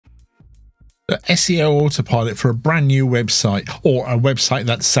the SEO Autopilot for a brand new website, or a website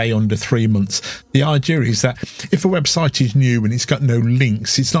that's, say, under 3 months. The idea is that if a website is new and it's got no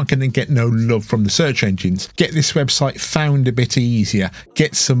links, it's not going to get no love from the search engines. Get this website found a bit easier,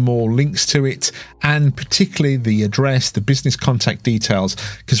 get some more links to it, and particularly the address, the business contact details,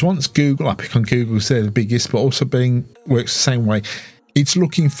 because once Google, I pick on Google because they're the biggest, but also Bing works the same way. It's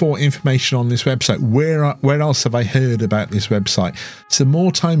looking for information on this website. Where else have I heard about this website? So the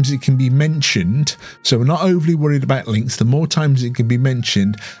more times it can be mentioned, so we're not overly worried about links, the more times it can be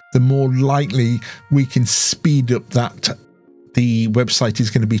mentioned, the more likely we can speed up that the website is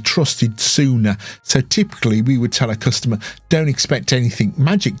going to be trusted sooner. So typically we would tell a customer, don't expect anything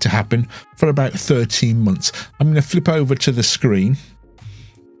magic to happen for about 13 months. I'm going to flip over to the screen.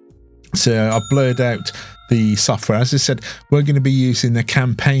 So I've blurred out the software. As I said, we're going to be using the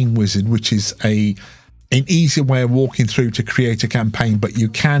Campaign Wizard, which is an easier way of walking through to create a campaign, but you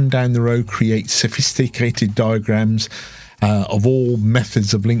can down the road create sophisticated diagrams of all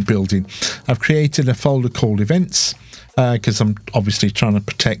methods of link building. I've created a folder called Events because I'm obviously trying to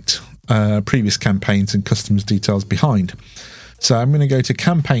protect previous campaigns and customers' details behind. So I'm going to go to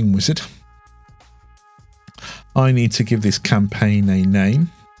Campaign Wizard. I need to give this campaign a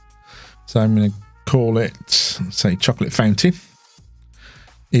name. So I'm going to call it, say, Chocolate Fountain.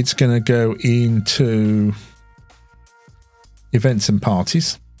 It's going to go into events and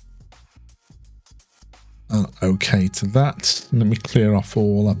parties. Okay to that. Let me clear off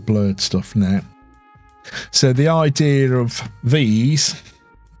all that blurred stuff now. So the idea of these,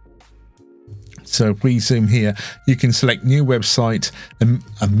 so if we zoom here, you can select new website,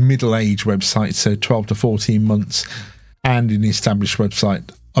 a middle-aged website, so 12 to 14 months, and an established website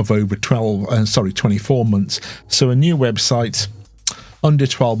of over 24 months. So a new website under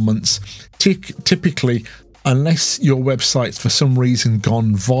 12 months, typically, unless your website's for some reason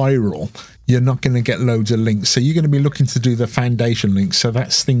gone viral, you're not going to get loads of links. So you're going to be looking to do the foundation links. So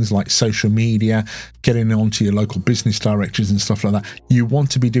that's things like social media, getting onto your local business directories and stuff like that. You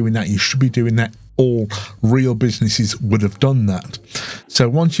want to be doing that. You should be doing that. All real businesses would have done that. So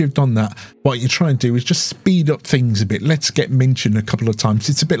once you've done that, what you're trying to do is just speed up things a bit. Let's get mentioned a couple of times.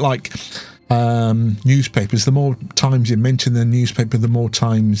 It's a bit like newspapers. The more times you mention the newspaper, the more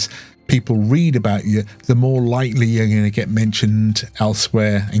times people read about you, the more likely you're going to get mentioned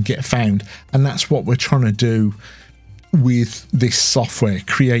elsewhere and get found. And that's what we're trying to do with this software.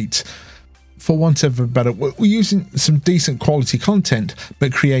 Create, for want of a better, we're using some decent quality content,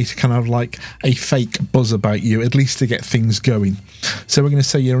 but create kind of like a fake buzz about you, at least to get things going. So we're going to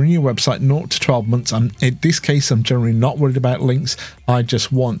say you're a new website, 0 to 12 months. In this case, I'm generally not worried about links. I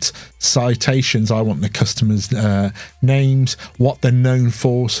just want citations. I want the customers' names, what they're known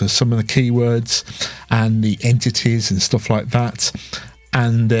for, so some of the keywords and the entities and stuff like that,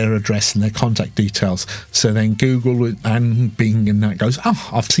 and their address and their contact details. So then Google and Bing and that goes, oh,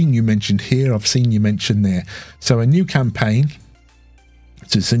 I've seen you mentioned here, I've seen you mentioned there. So a new campaign,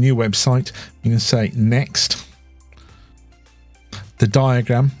 so it's a new website. I'm going to say next. The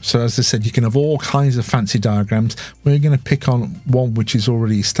diagram, so as I said, you can have all kinds of fancy diagrams. We're going to pick on one which is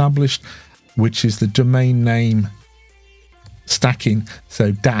already established, which is the domain name stacking,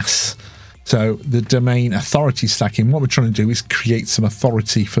 so DAS. So the domain authority stacking, what we're trying to do is create some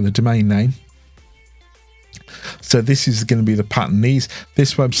authority for the domain name. So this is going to be the pattern. This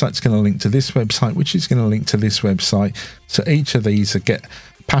website's going to link to this website, which is going to link to this website. So each of these are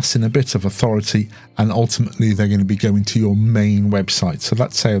passing a bit of authority, and ultimately they're going to be going to your main website. So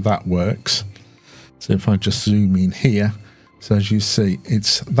that's how that works. So if I just zoom in here, so as you see,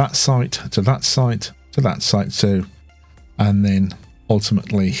 it's that site to that site to that site. So, and then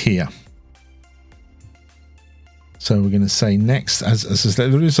ultimately here. So we're going to say next, as I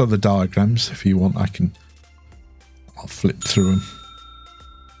said, there is other diagrams. If you want, I'll flip through them.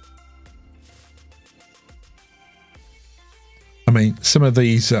 I mean, some of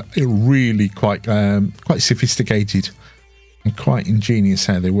these are really quite sophisticated and quite ingenious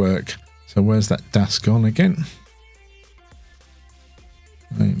how they work. So where's that DAS gone again?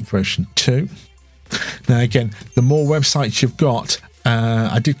 Version 2. Now again, the more websites you've got,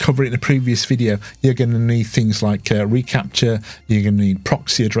 I did cover it in a previous video, you're going to need things like reCAPTCHA, you're going to need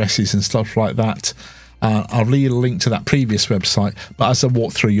proxy addresses and stuff like that. I'll leave a link to that previous website, but as I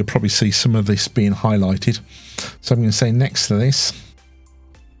walk through, you'll probably see some of this being highlighted. So I'm going to say next to this,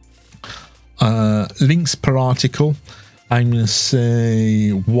 links per article, I'm going to say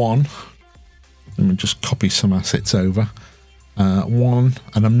 1. Let me just copy some assets over. 1,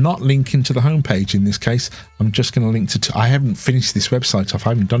 and I'm not linking to the homepage in this case. I'm just going to link to I haven't finished this website off. I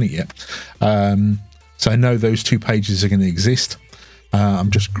haven't done it yet. So I know those 2 pages are going to exist.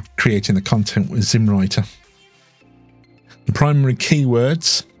 I'm just creating the content with ZimWriter. The primary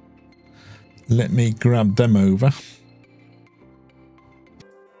keywords, let me grab them over.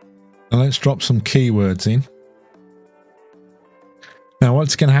 Now let's drop some keywords in. Now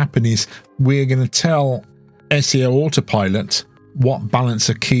what's going to happen is we're going to tell SEO Autopilot what balance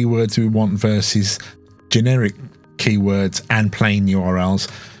of keywords we want versus generic keywords and plain URLs.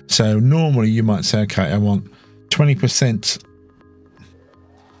 So normally you might say, okay, I want 20%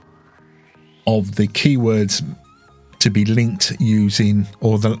 of the keywords to be linked using,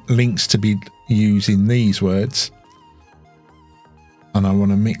 or the links to be using these words. And I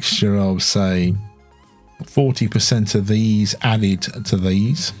want a mixture of, say, 40% of these added to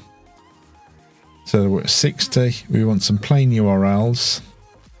these. So we're at 60. We want some plain URLs.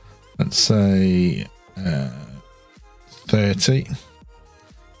 Let's say 30.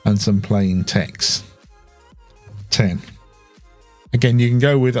 And some plain text. 10. Again, you can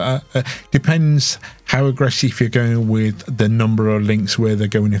go with, depends how aggressive you're going with the number of links, where they're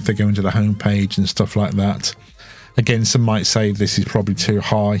going, if they're going to the home page and stuff like that. Again, some might say this is probably too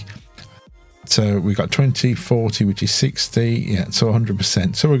high. So we've got 20, 40, which is 60. Yeah, so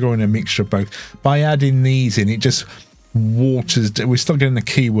 100%. So we're going a mixture of both. By adding these in, it just waters, we're still getting the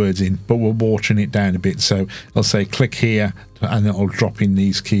keywords in, but we're watering it down a bit. So I'll say click here, and it'll drop in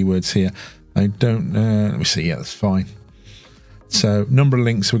these keywords here. I don't, let me see. Yeah, that's fine. So number of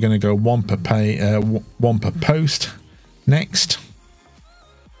links, we're going to go one per post. Next,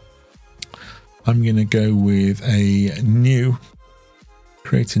 I'm going to go with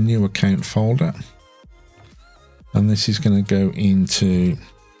create a new account folder, and this is going to go into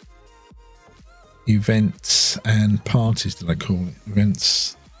events and parties. Did I call it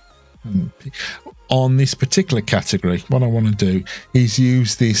events? On this particular category, what I want to do is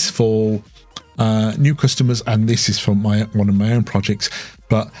use this for new customers, and this is for one of my own projects,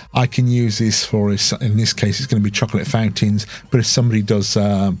 but I can use this for, in this case it's going to be chocolate fountains, but if somebody does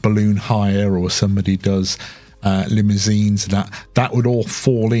balloon hire, or somebody does limousines, that would all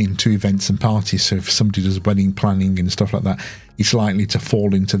fall into events and parties. So if somebody does wedding planning and stuff like that, it's likely to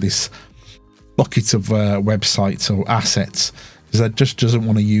fall into this bucket of websites or assets, because I just doesn't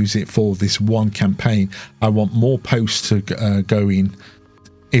want to use it for this one campaign. I want more posts to go in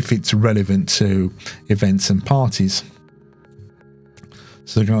if it's relevant to events and parties.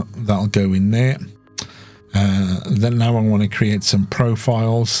 So that'll go in there. Then now I want to create some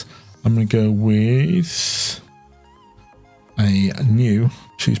profiles. I'm going to go with a new,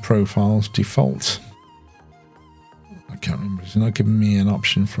 choose profiles, default. I can't remember, it's not giving me an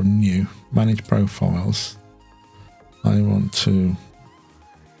option from new, manage profiles. I want to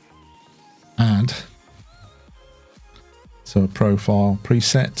add, so a profile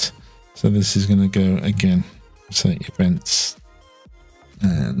preset. So this is going to go again, say events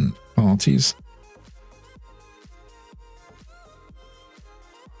and parties.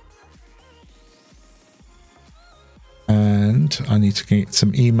 And I need to get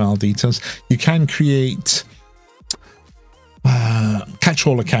some email details. You can create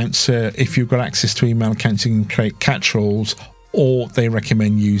catch-all accounts. If you've got access to email accounts, you can create catch-alls, or they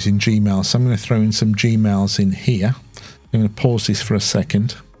recommend using Gmail. So I'm going to throw in some Gmails in here. I'm going to pause this for a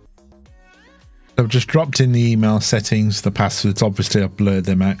second. I've just dropped in the email settings, the passwords. Obviously I've blurred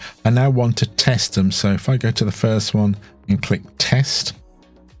them out. I now want to test them. So if I go to the first one and click test.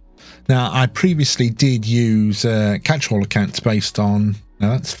 Now I previously did use catch-all accounts based on, now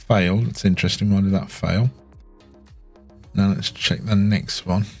that's failed. That's interesting. Why did that fail? Now let's check the next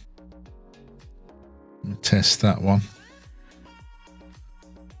one. We'll test that one.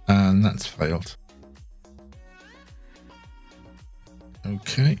 And that's failed.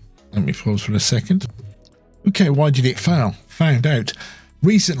 Okay, let me pause for a second. Okay, why did it fail? Found out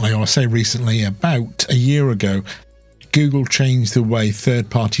recently, or I say recently, about a year ago, Google changed the way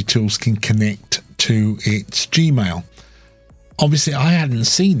third-party tools can connect to its Gmail. Obviously, I hadn't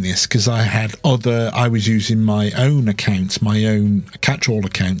seen this because I was using my own accounts, my own catch-all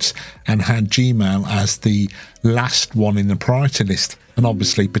accounts, and had Gmail as the last one in the priority list. And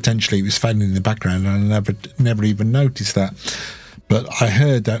obviously, potentially, it was fading in the background, and I never even noticed that. But I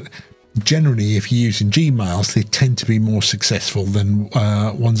heard that generally, if you're using Gmails, they tend to be more successful than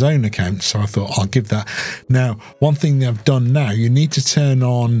one's own account. So I thought I'll give that. Now, one thing they've done now, you need to turn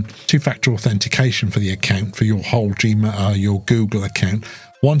on two-factor authentication for the account, for your whole Gmail, your Google account.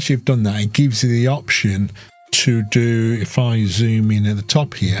 Once you've done that, it gives you the option to do, if I zoom in at the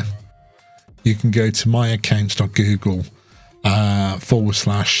top here, you can go to myaccounts.google /app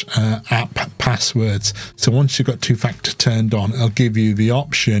passwords. So once you've got two-factor turned on, it'll give you the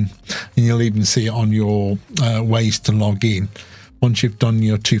option, and you'll even see it on your ways to log in. once you've done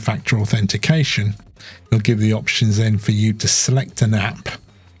your two-factor authentication, it'll give the options then for you to select an app.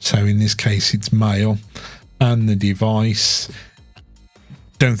 So in this case, it's mail and the device.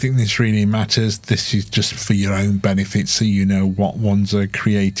 Don't think this really matters. This is just for your own benefit, so you know what ones are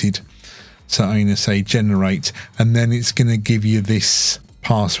created. So I'm going to say generate, and then it's going to give you this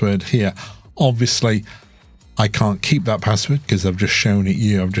password here. Obviously, I can't keep that password because I've just shown it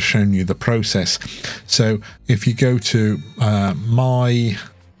you. I've just shown you the process. So if you go to my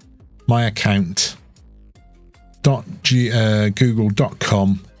account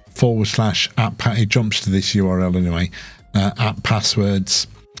google.com/app, it jumps to this URL anyway, app passwords,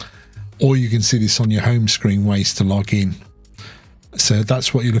 or you can see this on your home screen, ways to log in. So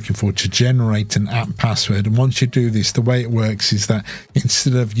that's what you're looking for, to generate an app password. And once you do this, the way it works is that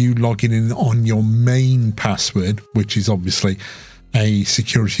instead of you logging in on your main password, which is obviously a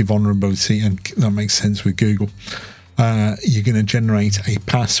security vulnerability, and that makes sense with Google, you're going to generate a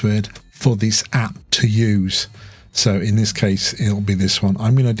password for this app to use. So in this case, it'll be this one.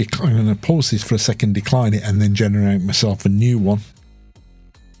 I'm going to pause this for a second, decline it, and then generate myself a new one.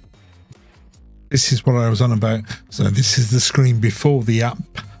 This is what I was on about. So this is the screen before the app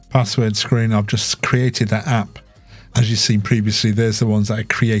password screen. I've just created that app. As you've seen previously, there's the ones that I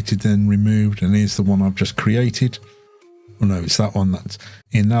created and removed, and here's the one I've just created. Oh no, it's that one that's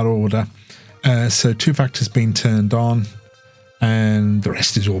in that order. So two-factor's been turned on, and the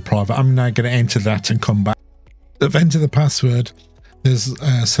rest is all private. I'm now going to enter that and come back. I've entered the password. There's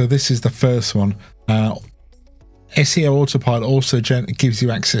so this is the first one. SEO Autopilot also gives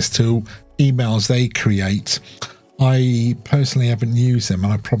you access to emails they create. I personally haven't used them,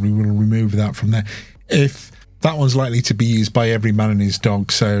 and I probably will remove that from there. If that one's likely to be used by every man and his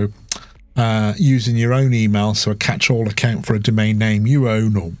dog, so using your own email, so a catch-all account for a domain name you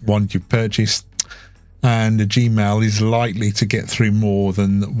own or one you've purchased, and a Gmail is likely to get through more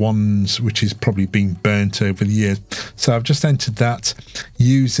than ones which is probably being burnt over the years. So I've just entered that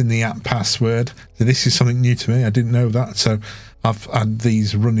using the app password. So this is something new to me. I didn't know that. So I've had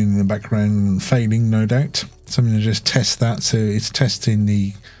these running in the background and failing, no doubt. So I'm going to just test that. So it's testing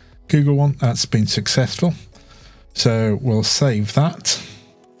the Google one. That's been successful. So we'll save that.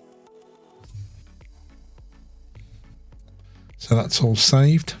 So that's all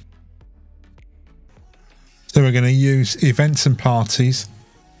saved. So we're going to use events and parties,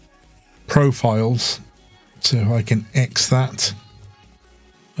 profiles. So I can X that.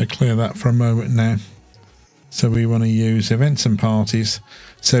 I clear that for a moment now. So we want to use events and parties.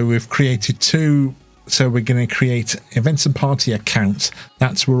 So we've created two. So we're going to create events and party accounts.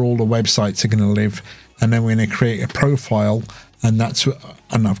 That's where all the websites are going to live. And then we're going to create a profile, and that's,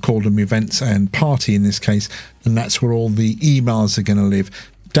 and I've called them events and party in this case. And that's where all the emails are going to live.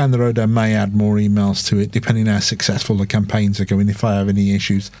 Down the road, I may add more emails to it, depending on how successful the campaigns are going. If I have any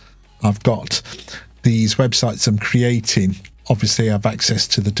issues, I've got these websites I'm creating. Obviously, I have access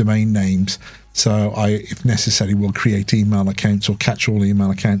to the domain names, so I, if necessary, will create email accounts or catch all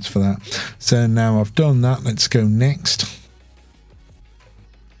email accounts for that. So now I've done that, let's go next.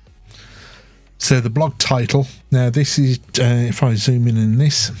 So the blog title. Now this is, if I zoom in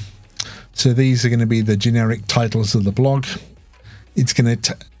this, so these are going to be the generic titles of the blog. It's going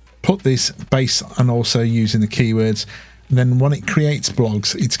to put this based on also using the keywords. And then when it creates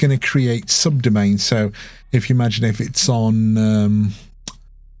blogs, it's going to create subdomains. So if you imagine if it's on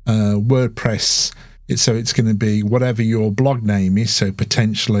WordPress, it's going to be whatever your blog name is. So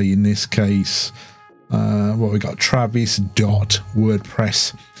potentially in this case, we got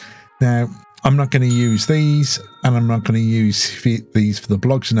Travis.WordPress. Now, I'm not going to use these, and I'm not going to use these for the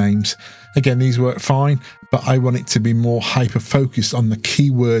blog's names. Again, these work fine, but I want it to be more hyper-focused on the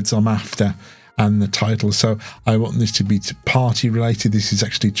keywords I'm after and the title. So I want this to be party related. This is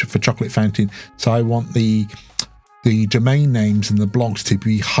actually for chocolate fountain. So I want the domain names and the blogs to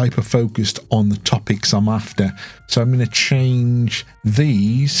be hyper-focused on the topics I'm after. So I'm going to change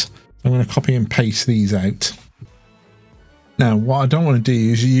these. I'm going to copy and paste these out. Now, what I don't want to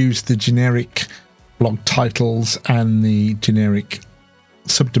do is use the generic blog titles and the generic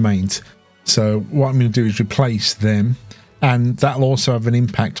subdomains. So what I'm going to do is replace them, and that'll also have an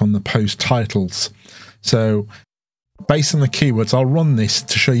impact on the post titles. So based on the keywords, I'll run this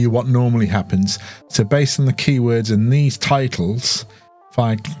to show you what normally happens. So based on the keywords and these titles, if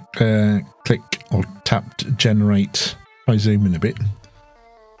I click or tap to generate, if I zoom in a bit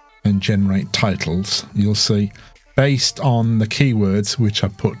and generate titles, you'll see based on the keywords, which I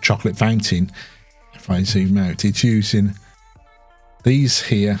put chocolate fountain, if I zoom out, it's using these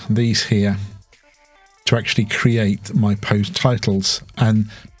here to actually create my post titles. And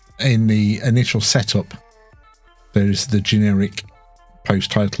in the initial setup, there's the generic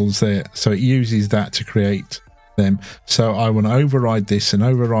post titles there. So it uses that to create them. So I want to override this and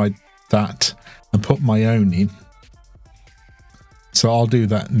override that and put my own in. So I'll do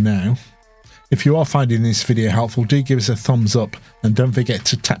that now. If you are finding this video helpful, do give us a thumbs up and don't forget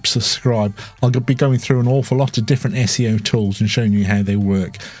to tap subscribe. I'll be going through an awful lot of different SEO tools and showing you how they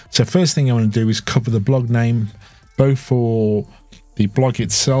work. So first thing I want to do is cover the blog name, both for the blog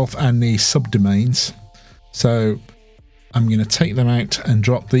itself and the subdomains. So I'm going to take them out and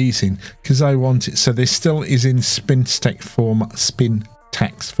drop these in because I want it. So this still is in spin text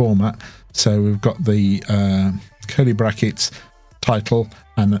format. So we've got the curly brackets, title,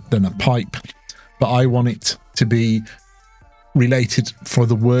 and then a pipe. But I want it to be related for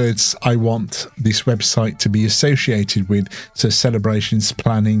the words I want this website to be associated with. So celebrations,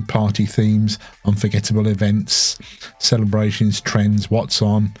 planning, party themes, unforgettable events, celebrations, trends, what's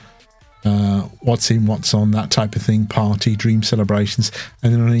on, what's in, what's on, that type of thing, party, dream celebrations.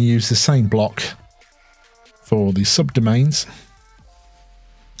 And then I'm going to use the same block for the subdomains.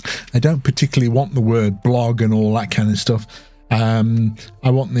 I don't particularly want the word blog and all that kind of stuff. I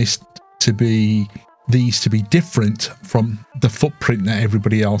want these to be different from the footprint that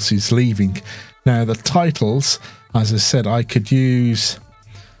everybody else is leaving. Now the titles, as I said, I could use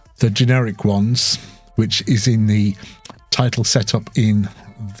the generic ones, which is in the title setup in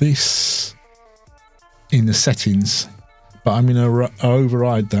the settings, but I'm going to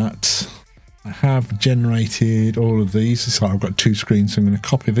override that. I have generated all of these, so I've got two screens, so I'm going to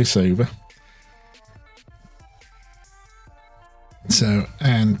copy this over. So,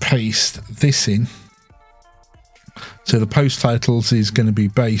 and paste this in. So the post titles is going to be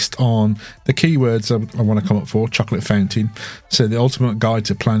based on the keywords I want to come up for. Chocolate fountain. So the ultimate guide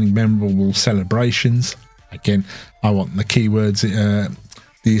to planning memorable celebrations. Again, I want the keywords,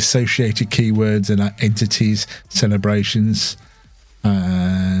 the associated keywords and entities, celebrations.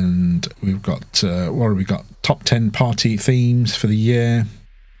 And we've got, what have we got? Top 10 party themes for the year.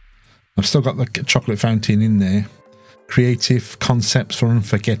 I've still got the chocolate fountain in there. Creative concepts for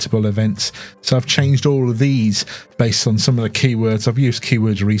unforgettable events. So I've changed all of these based on some of the keywords. I've used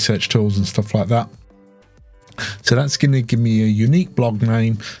keywords research tools and stuff like that. So that's going to give me a unique blog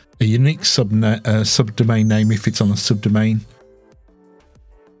name, a unique subdomain name if it's on a subdomain.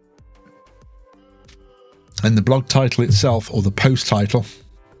 And the blog title itself, or the post title,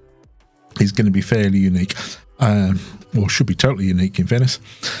 is going to be fairly unique. Or should be totally unique in fairness.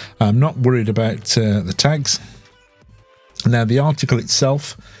 I'm not worried about the tags. Now the article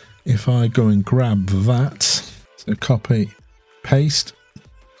itself, if I go and grab that, so copy, paste.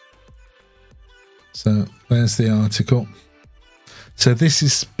 So there's the article. So this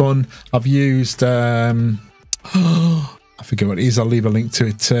is spun. I've used, I forget what it is. I'll leave a link to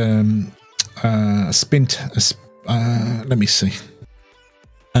it. Let me see.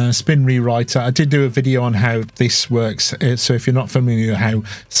 Spin Rewriter. I did do a video on how this works, so if you're not familiar with how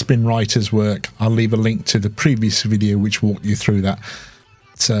spin writers work, I'll leave a link to the previous video which walked you through that.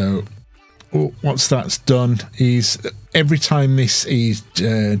 So once that's done, is every time this is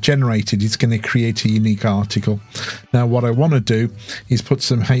generated, it's going to create a unique article. Now what I want to do is put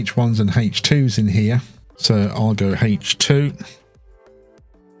some H1s and H2s in here. So I'll go H2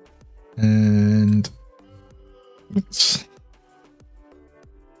 and let's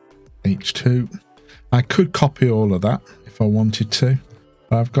H2. I could copy all of that if I wanted to,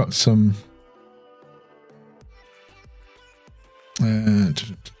 but I've got some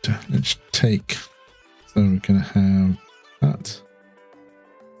let's take, so we're going to have that.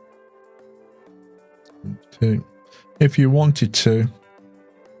 H2. If you wanted to,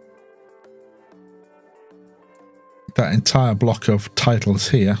 that entire block of titles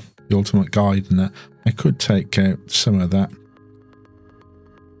here, the ultimate guide, and that, I could take out some of that.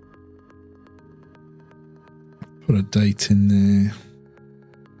 Put a date in there.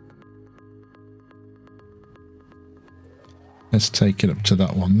 Let's take it up to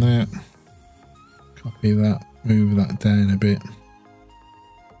that one there. Copy that, move that down a bit.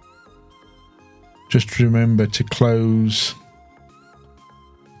 Just remember to close.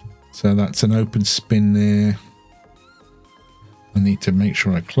 So that's an open spin there. I need to make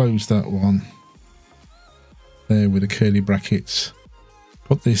sure I close that one. There with the curly brackets.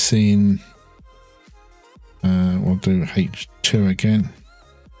 Put this in. We'll do H2 again.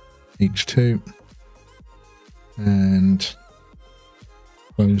 H2. And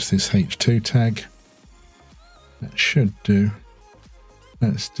close this H2 tag. That should do.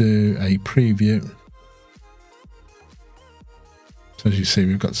 Let's do a preview. So as you see,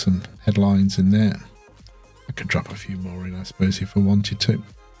 we've got some headlines in there. I could drop a few more in, I suppose, if I wanted to.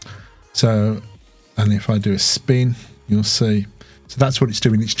 So, and if I do a spin, you'll see. So that's what it's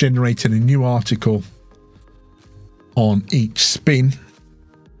doing. It's generating a new article on each spin.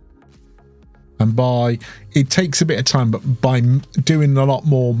 And it takes a bit of time, but by doing a lot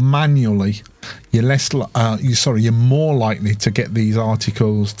more manually, you're more likely to get these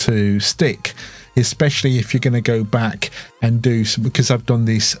articles to stick, especially if you're going to go back and do some, because I've done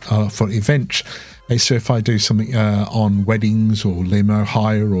this for events. So if I do something on weddings or limo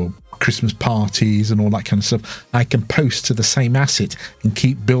hire or Christmas parties and all that kind of stuff, I can post to the same asset and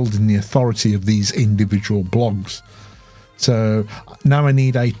keep building the authority of these individual blogs. So now I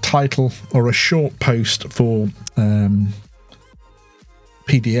need a title or a short post for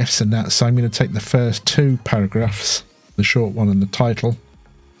PDFs and that. So I'm going to take the first 2 paragraphs, the short one and the title,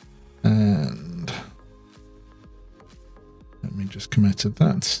 and let me just come out of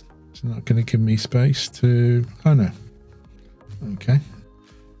that. It's not going to give me space to, oh no, okay.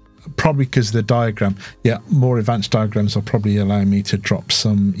 Probably because the diagram, more advanced diagrams will probably allow me to drop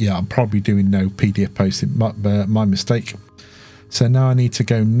some. I'm probably doing no PDF posting, my mistake. So now I need to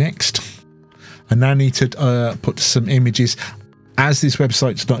go next, and now I need to put some images. As this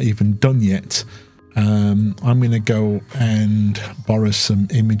website's not even done yet, I'm going to go and borrow some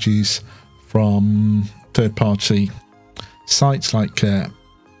images from third-party sites like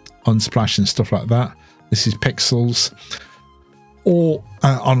Unsplash and stuff like that. This is Pixels. Or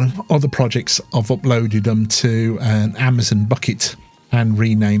on other projects, I've uploaded them to an Amazon bucket and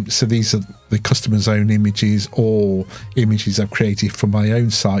renamed. So these are the customer's own images or images I've created for my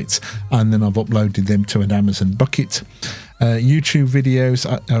own sites, and then I've uploaded them to an Amazon bucket. YouTube videos,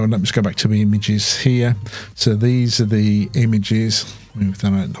 let me just go back to the images here. So these are the images, move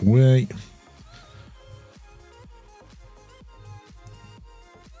them out of the way.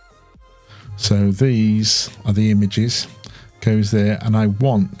 So these are the images, goes there, and I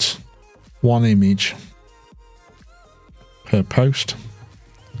want 1 image per post.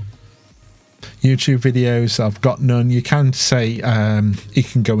 YouTube videos, I've got none. You can say it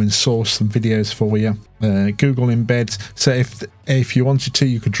can go and source some videos for you. Google embeds. So if you wanted to,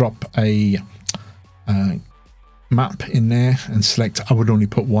 you could drop a map in there and select. I would only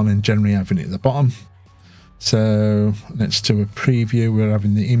put 1 and generally having it at the bottom. So let's do a preview. We're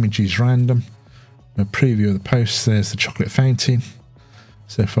having the images random. A preview of the post. There's the chocolate fountain.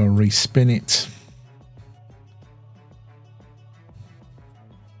 So if I respin it,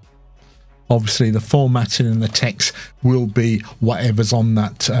 obviously the formatting and the text will be whatever's on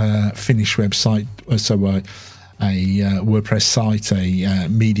that finished website. So a WordPress site, a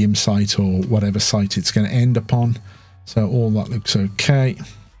Medium site, or whatever site it's going to end up on. So all that looks okay.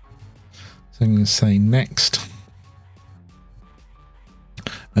 So I'm going to say next.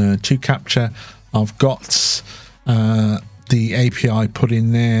 To capture, I've got the API put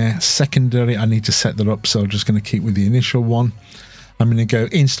in there. Secondary, I need to set that up, so I'm just going to keep with the initial one. I'm going to go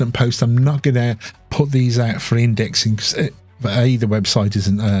instant post. I'm not going to put these out for indexing because the website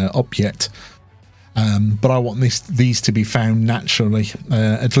isn't up yet. But I want these to be found naturally.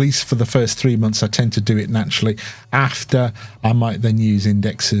 At least for the first 3 months, I tend to do it naturally. After, I might then use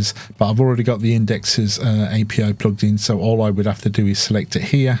indexes, but I've already got the indexes API plugged in, so all I would have to do is select it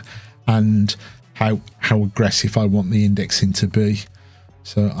here and how aggressive I want the indexing to be.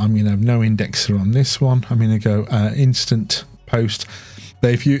 So I'm going to have no indexer on this one. I'm going to go instant post.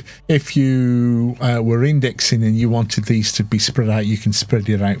 But if you were indexing and you wanted these to be spread out, you can spread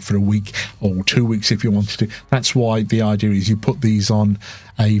it out for a week or 2 weeks if you wanted to. That's why the idea is you put these on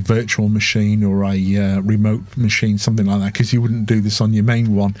a virtual machine or a remote machine, something like that, because you wouldn't do this on your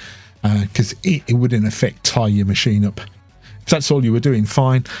main one because it would in effect tie your machine up. If that's all you were doing,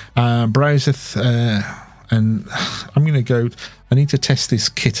 fine. Browser and I'm going to go, I need to test this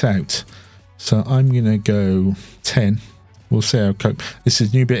kit out. So I'm going to go 10. We'll see how it cope. This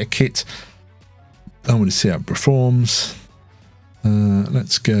is a new bit of kit. I want to see how it performs.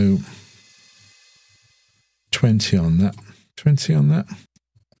 Let's go 20 on that. 20 on that.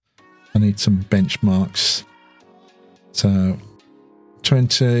 I need some benchmarks. So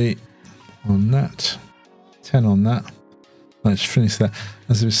 20 on that. 10 on that. Let's finish that.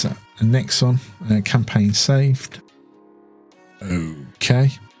 As we said, the next one, campaign saved. Okay.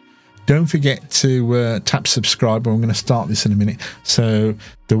 Don't forget to tap subscribe. I'm going to start this in a minute. So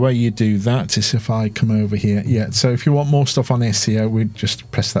the way you do that is if I come over here. Yeah, so if you want more stuff on SEO, we just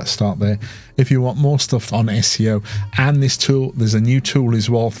press that start there. If you want more stuff on SEO and this tool, there's a new tool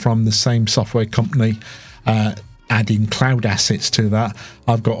as well from the same software company, adding cloud assets to that.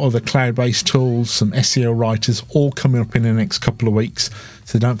 I've got other cloud-based tools, some SEO writers, all coming up in the next couple of weeks.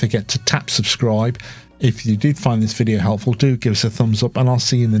 So don't forget to tap subscribe. If you did find this video helpful, do give us a thumbs up, and I'll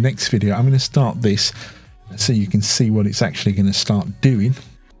see you in the next video. I'm going to start this so you can see what it's actually going to start doing.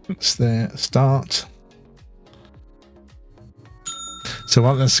 It's there, start. So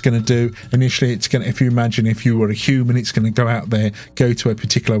what that's going to do initially, it's going to, if you imagine if you were a human, it's going to go out there, go to a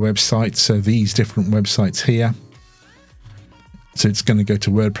particular website. So these different websites here. So it's going to go to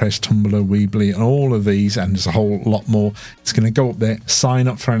WordPress, Tumblr, Weebly, and all of these, and there's a whole lot more. It's going to go up there, sign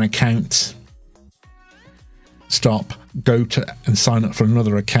up for an account, stop, go to and sign up for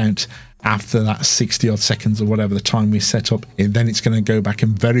another account. After that 60 odd seconds or whatever the time we set up, then it's going to go back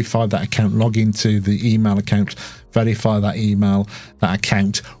and verify that account, log into the email account, verify that email, that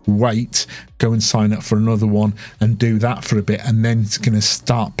account, wait, go and sign up for another one and do that for a bit, and then it's going to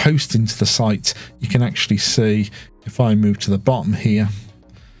start posting to the site. You can actually see, if I move to the bottom here,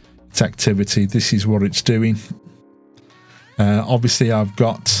 it's activity, this is what it's doing. Obviously I've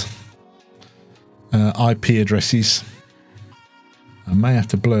got IP addresses. I may have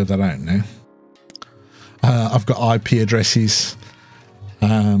to blur that out now. I've got IP addresses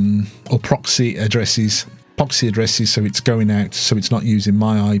or proxy addresses, so it's going out, so it's not using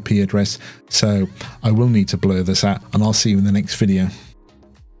my IP address. So I will need to blur this out, and I'll see you in the next video.